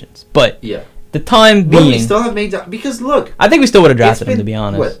better decisions. But the time being, we still have made because look, I think we still would have drafted him, to be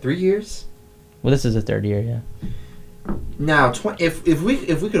honest. What, 3 years? Well, this is the 3rd year, yeah. Now, if we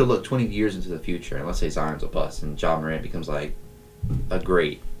could have looked 20 years into the future, and let's say Zion's a bust and Ja Morant becomes a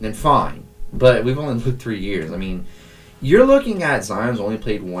great, then fine. But we've only looked 3 years. I mean, you're looking at Zion's only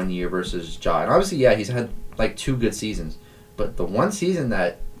played 1 year versus Ja, and obviously, he's had 2 good seasons. But the one season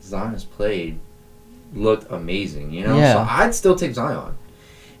that Zion has played looked amazing, Yeah. So I'd still take Zion.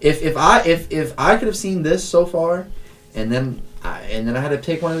 If I could have seen this so far, and then I had to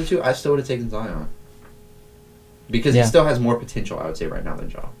take one of the 2, I still would have taken Zion. Because he still has more potential, I would say, right now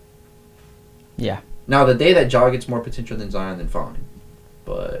than Ja. Yeah. Now, the day that Ja gets more potential than Zion, then fine.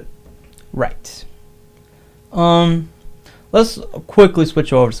 But... Right. Let's quickly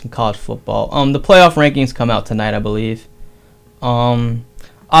switch over to some college football. The playoff rankings come out tonight, I believe.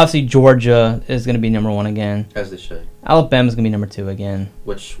 Obviously, Georgia is going to be number 1 again. As they should. Alabama's going to be number 2 again.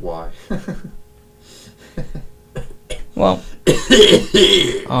 Why? Well,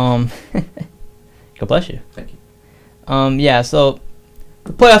 God bless you. Thank you. Yeah, so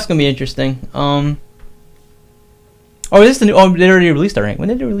the playoffs going to be interesting. Is this the new... Oh, they already released their rank. When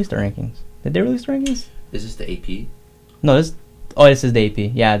did they release their rankings? Did they release their rankings? Is this the AP? No, this... Oh, this is the AP.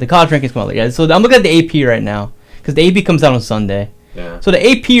 Yeah, the college rankings come out later. Yeah, so I'm looking at the AP right now. Because the AP comes out on Sunday. Yeah. So the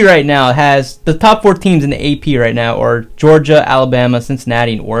AP right now has... The top 4 teams in the AP right now are Georgia, Alabama,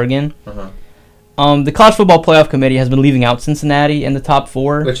 Cincinnati, and Oregon. Uh-huh. The College Football Playoff Committee has been leaving out Cincinnati in the top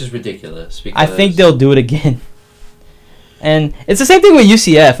 4. Which is ridiculous. Because I think they'll do it again. And it's the same thing with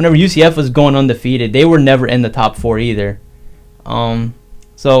UCF. Whenever UCF was going undefeated, they were never in the top 4 either.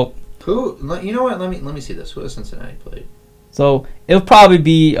 So... Who? You know what? Let me see this. Who has Cincinnati played? So it'll probably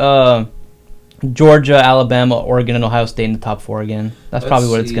be Georgia, Alabama, Oregon, and Ohio State in the top 4 again. That's probably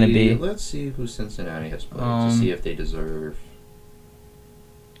what it's going to be. Let's see who Cincinnati has played to see if they deserve.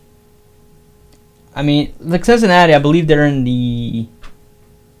 I mean, like Cincinnati, I believe they're in the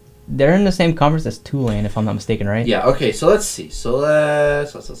same conference as Tulane, if I'm not mistaken, right? Yeah. Okay. So let's see. So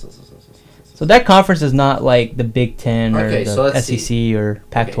So that conference is not like the Big Ten or okay, the so let's SEC see. or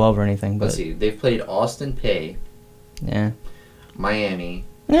Pac-12 or anything. But let's see. They've played Austin Peay. Yeah. Miami.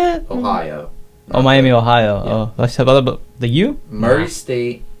 Yeah. Ohio. Oh, Miami, Ohio. Yeah. Oh, let's have other. The U. Murray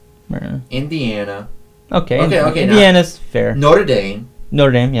State. Nah. Indiana. Okay. Okay. Indiana's fair. Notre Dame.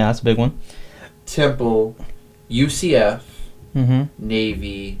 Notre Dame. Yeah, that's a big one. Temple. UCF. Mm-hmm.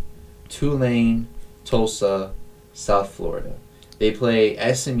 Navy. Tulane. Tulsa. South Florida. They play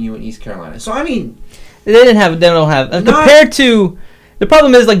SMU and East Carolina. So I mean, they don't have. Compared to, the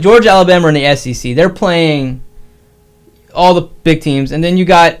problem is like Georgia, Alabama are in the SEC. They're playing all the big teams, and then you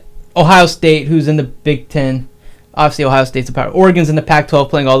got Ohio State, who's in the Big Ten. Obviously, Ohio State's a power. Oregon's in the Pac-12,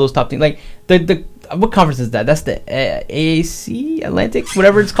 playing all those top teams. Like the what conference is that? That's the AAC, Atlantic,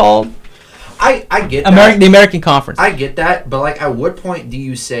 whatever it's called. I get that. The American Conference. I get that, but like, at what point do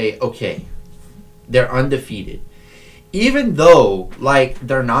you say, okay, they're undefeated? Even though, like,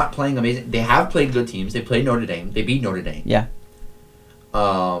 they're not playing amazing. They have played good teams. They played Notre Dame. They beat Notre Dame. Yeah.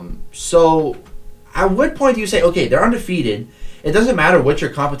 So, at what point do you say, okay, they're undefeated. It doesn't matter what your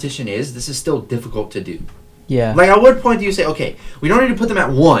competition is. This is still difficult to do. Yeah. Like, at what point do you say, okay, we don't need to put them at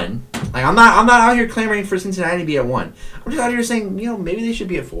 1. Like, I'm not out here clamoring for Cincinnati to be at 1. I'm just out here saying, maybe they should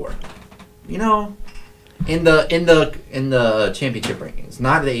be at 4. In the championship rankings,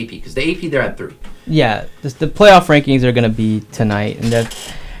 not the AP, because the AP they're at 3. Yeah, the playoff rankings are going to be tonight, and they're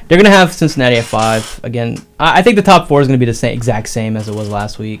going to have Cincinnati at 5 again. I think the top 4 is going to be the exact same as it was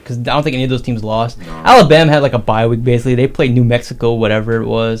last week, because I don't think any of those teams lost. No. Alabama had like a bye week basically. They played New Mexico, whatever it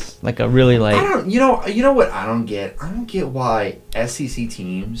was, like a really like. I don't. You know what I don't get. I don't get why SEC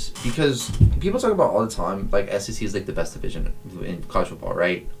teams, because people talk about all the time like SEC is like the best division in college football,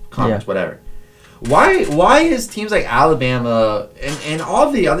 right? Conference, whatever. Why is teams like Alabama and all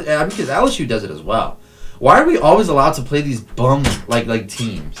the other, because LSU does it as well. Why are we always allowed to play these bum like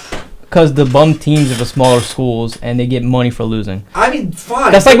teams? Because the bum teams are the smaller schools and they get money for losing. I mean,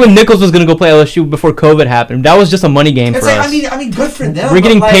 fine. That's like when Nichols was gonna go play LSU before COVID happened. That was just a money game for us. I mean, good for them. We're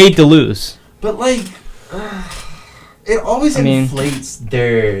getting paid to lose. But like, it always inflates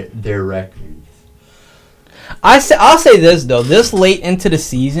their records. I'll say this though. This late into the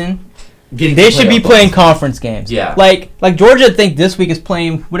season. They should be playing conference games. Yeah. Like Georgia, I think this week is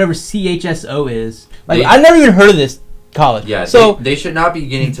playing whatever CHSO is. Like I've never even heard of this college. Yeah. So they should not be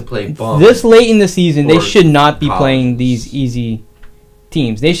getting to play bum. This late in the season, they should not be playing these easy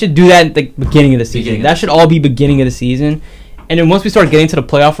teams. They should do that at the beginning of the season. That should all be beginning of the season. And then once we start getting to the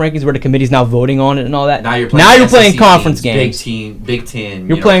playoff rankings, where the committee's now voting on it and all that, now you're playing conference games. Big Ten.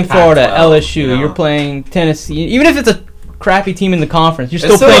 You're playing Florida, LSU. You're playing Tennessee. Even if it's a crappy team in the conference, you're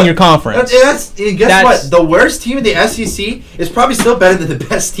still playing your conference. Guess what? The worst team in the SEC is probably still better than the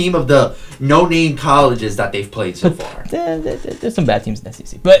best team of the no-name colleges that they've played so far. There's some bad teams in the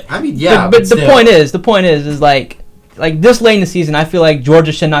SEC, but I mean, yeah. But the point is like this late in the season, I feel like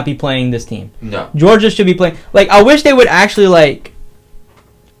Georgia should not be playing this team. No, Georgia should be playing. Like I wish they would actually like.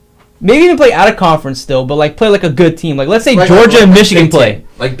 Maybe even play out of conference still, but like play like a good team. Like let's say Georgia and Michigan play.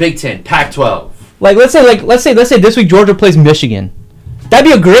 Like Big Ten, Pac-12. Like let's say this week Georgia plays Michigan.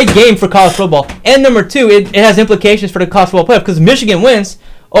 That'd be a great game for college football. And number 2, it has implications for the college football playoff because Michigan wins.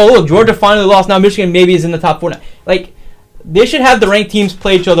 oh look, Georgia finally lost. Now Michigan maybe is in the top 4 now. Like, they should have the ranked teams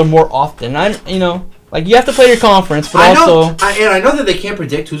play each other more often. Like, you have to play your conference, but I also... I know that they can't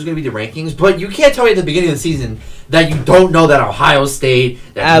predict who's going to be the rankings, but you can't tell me at the beginning of the season that you don't know that Ohio State,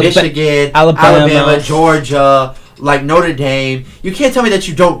 that Michigan, Alabama, Georgia, like Notre Dame. You can't tell me that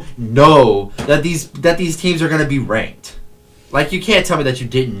you don't know that these teams are going to be ranked. Like, you can't tell me that you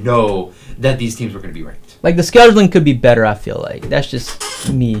didn't know that these teams were going to be ranked. Like, the scheduling could be better, I feel like. That's just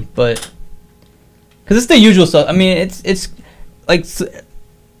me, but... Because it's the usual stuff. I mean, it's like...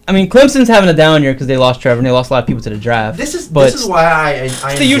 I mean, Clemson's having a down year because they lost Trevor and they lost a lot of people to the draft. This is why I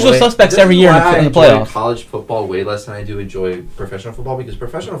enjoy the usual suspects every year in the playoffs. College football way less than I do enjoy professional football, because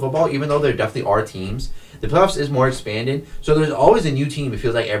professional football, even though there definitely are teams, the playoffs is more expanded. So there's always a new team, it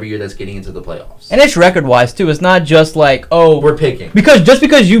feels like, every year that's getting into the playoffs. And it's record-wise, too. It's not just like, oh... We're picking. Just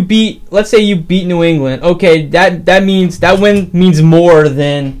because you beat... Let's say you beat New England. Okay, that means... That win means more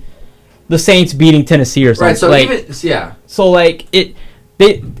than the Saints beating Tennessee or something. Right, so like, yeah. So, like, if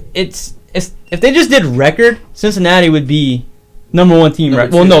they just did record, Cincinnati would be number 1 team,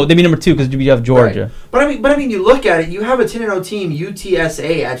 right? Well, no, they'd be number 2 because you have Georgia. Right. But I mean, you look at it. You have a 10-0 team,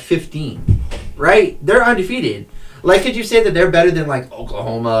 UTSA, at 15, right? They're undefeated. Like, could you say that they're better than like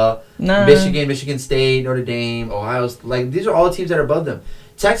Oklahoma, Michigan State, Notre Dame, Ohio? Like, these are all teams that are above them.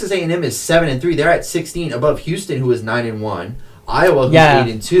 Texas A&M is 7-3. They're at 16, above Houston, who is 9-1. Iowa, who's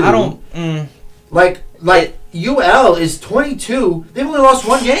 8-2. I don't. Like UL is 22. They've only lost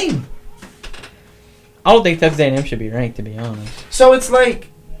 1 game. I don't think Texas A&M should be ranked, to be honest. So it's like,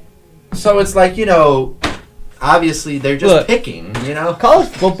 obviously they're just picking, College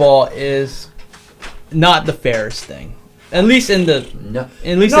football is not the fairest thing. At least in the...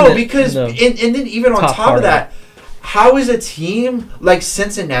 because then even on top of that, how is a team like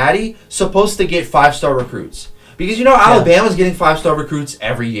Cincinnati supposed to get 5-star recruits? Because, Alabama's getting 5-star recruits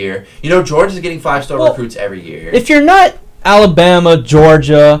every year. Georgia's getting 5-star recruits every year. If you're not Alabama,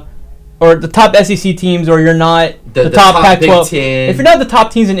 Georgia, or the top SEC teams, or you're not the top Pac-12, if you're not the top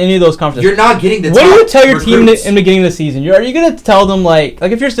teams in any of those conferences, you're not getting the top What do you tell your recruits. team in the beginning of the season? Are you going to tell them, like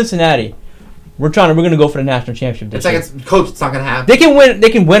if you're Cincinnati, we're going to go for the national championship this year. Coach, it's not going to happen. They can win. They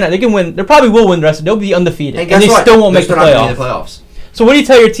can win. They probably will win the rest of it. They'll be undefeated. And they still won't make the playoffs. So what do you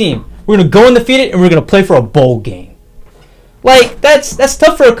tell your team? We're going to go undefeated, and we're going to play for a bowl game. Like, that's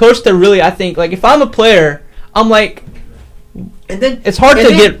tough for a coach to really, I think. Like, if I'm a player, I'm like... And then it's hard to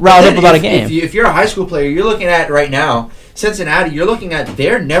get riled up about a game. If you're a high school player, you're looking at right now, Cincinnati, you're looking at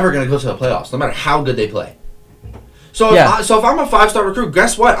they're never going to go to the playoffs, no matter how good they play. So, if I'm a 5-star recruit,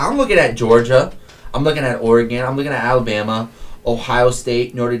 guess what? I'm looking at Georgia. I'm looking at Oregon. I'm looking at Alabama, Ohio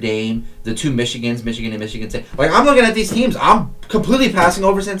State, Notre Dame, the 2 Michigans, Michigan and Michigan State. Like, I'm looking at these teams. I'm completely passing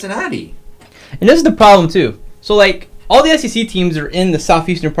over Cincinnati. And this is the problem, too. So, like, all the SEC teams are in the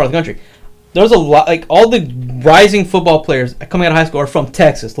southeastern part of the country. There's a lot, like, all the rising football players coming out of high school are from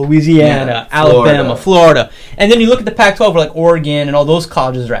Texas, Louisiana, Alabama, Florida. And then you look at the Pac-12, where, like, Oregon and all those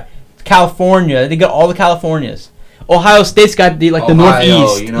colleges are at. California, they got all the Californias. Ohio State's got the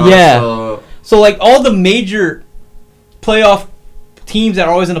Northeast. So, like, all the major playoff teams that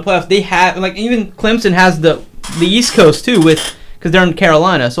are always in the playoffs, they have, like, even Clemson has the East Coast, too, because they're in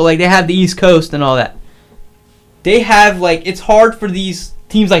Carolina. So, like, they have the East Coast and all that. They have, like, it's hard for these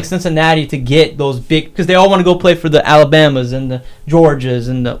teams like Cincinnati to get those big, because they all want to go play for the Alabamas and the Georgias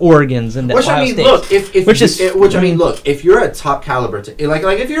and the Oregons and the Ohio States. Look, if you're a top caliber, like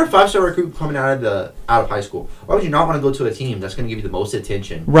if you're a 5-star recruit coming out of high school, why would you not want to go to a team that's going to give you the most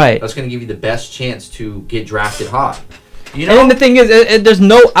attention? Right. That's going to give you the best chance to get drafted hot. And then the thing is, I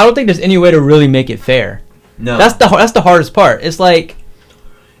don't think there's any way to really make it fair. No. That's the hardest part. It's like...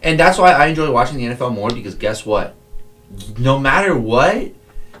 And that's why I enjoy watching the NFL more, because guess what? No matter what,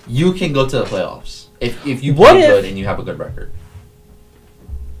 you can go to the playoffs if you play good and you have a good record.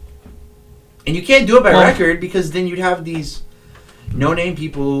 And you can't do it by record, because then you'd have these no-name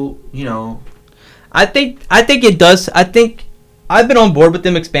people, I think it does. I think I've been on board with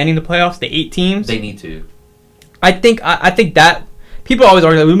them expanding the playoffs to 8 teams. They need to. I think that... People always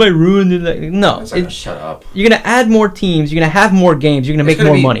argue, like, we might ruin it. No. Shut up. You're going to add more teams. You're going to have more games. You're going to make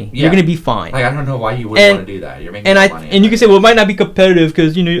more money. Yeah. You're going to be fine. Like, I don't know why you wouldn't want to do that. You're making money. And you can say, well, it might not be competitive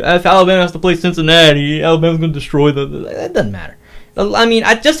because, if Alabama has to play Cincinnati, Alabama's going to destroy them. That doesn't matter. I mean,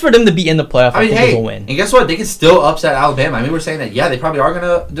 just for them to be in the playoff, I think they'll win. And guess what? They can still upset Alabama. I mean, we're saying that, they probably are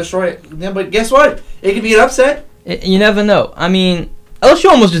going to destroy them. But guess what? It could be an upset. You never know. I mean,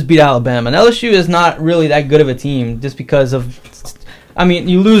 LSU almost just beat Alabama. And LSU is not really that good of a team just because of... I mean,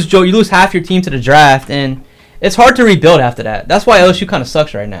 you lose half your team to the draft, and it's hard to rebuild after that. That's why LSU kind of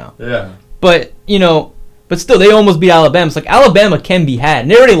sucks right now. Yeah. But, But still, they almost beat Alabama. It's like Alabama can be had. And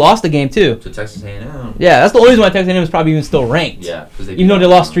they already lost the game, too. To Texas A&M. Yeah, that's the only reason why Texas A&M is probably even still ranked. Yeah. Even though they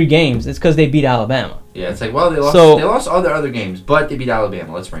lost 3 games, it's because they beat Alabama. Yeah, it's like, well, they lost all their other games, but they beat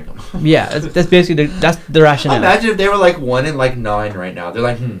Alabama. Let's rank them. Yeah, that's basically that's the rationale. Imagine if they were like 1-9 right now. They're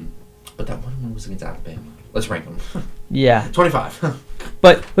like, but that one was against Alabama. Let's rank them. Yeah. 25.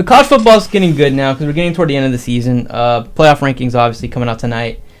 But college football is getting good now because we're getting toward the end of the season. Playoff rankings obviously coming out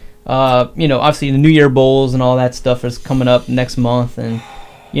tonight. Obviously the New Year bowls and all that stuff is coming up next month, and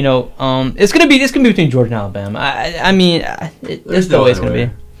it's gonna be between Georgia and Alabama. It's the way it's gonna be.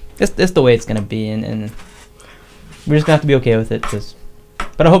 It's the way it's gonna be, and we're just gonna have to be okay with it.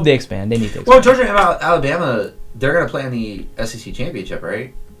 But I hope they expand. They need to expand. Well, Georgia and Alabama, they're gonna play in the SEC championship,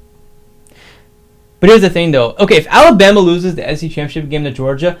 right? But here's the thing, though. Okay, if Alabama loses the SEC championship game to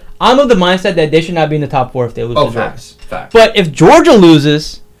Georgia, I'm of the mindset that they should not be in the top 4 if they lose to Georgia. Facts. But if Georgia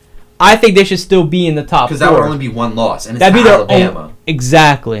loses, I think they should still be in the top 4. Because that would only be 1 loss, and it's That'd be their Alabama.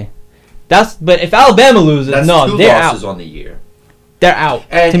 Exactly. But if Alabama loses, that's no, 2 they're losses out. on the year. They're out.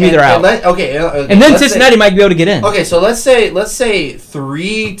 To me, they're out. And then Cincinnati might be able to get in. Okay, so let's say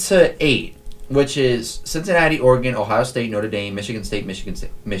 3-8, which is Cincinnati, Oregon, Ohio State, Notre Dame, Michigan State,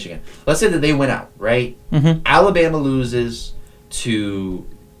 Michigan. Let's say that they win out, right? Mm-hmm. Alabama loses to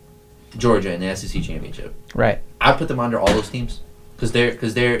Georgia in the SEC championship. Right. I put them under all those teams because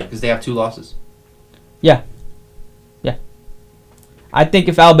they have 2 losses. Yeah. I think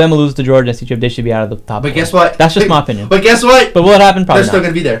if Alabama loses to Georgia in the SEC championship, they should be out of the top. But guess what? That's just my opinion. But guess what? But will it happen? Probably They're still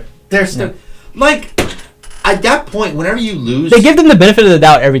going to be there. They're still at that point. Whenever you lose, they give them the benefit of the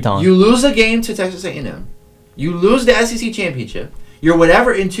doubt every time. You lose a game to Texas A&M. You lose the SEC championship. You're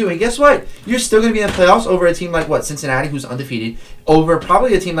whatever in 2, and guess what? You're still going to be in the playoffs over a team like Cincinnati, who's undefeated, over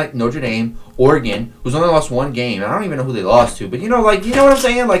probably a team like Notre Dame, Oregon, who's only lost 1 game. I don't even know who they lost to, but you know what I'm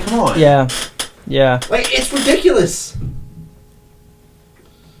saying? Like, come on. Yeah. It's ridiculous.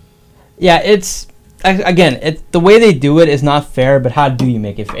 Yeah, it's the way they do it is not fair. But how do you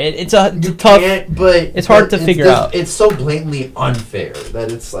make it fair? It's tough. But it's hard to figure out. It's so blatantly unfair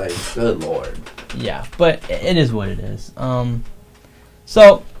that it's like, good lord. Yeah, but it is what it is.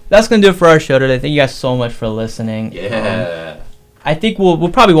 So that's gonna do it for our show today. Thank you guys so much for listening. Yeah. I think we'll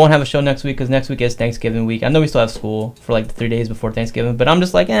probably won't have a show next week because next week is Thanksgiving week. I know we still have school for like the 3 days before Thanksgiving, but I'm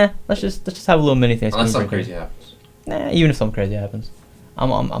just like, let's just have a little mini Thanksgiving. Unless something crazy happens. Even if something crazy happens,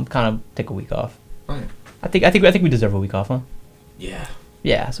 I'm kind of take a week off. Okay. I think we deserve a week off, huh? Yeah.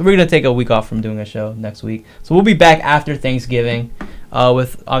 Yeah, so we're gonna take a week off from doing a show next week. So we'll be back after Thanksgiving,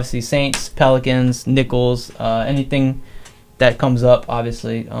 with obviously Saints, Pelicans, Nichols, anything that comes up,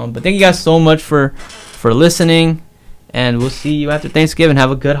 obviously. But thank you guys so much for listening, and we'll see you after Thanksgiving.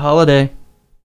 Have a good holiday.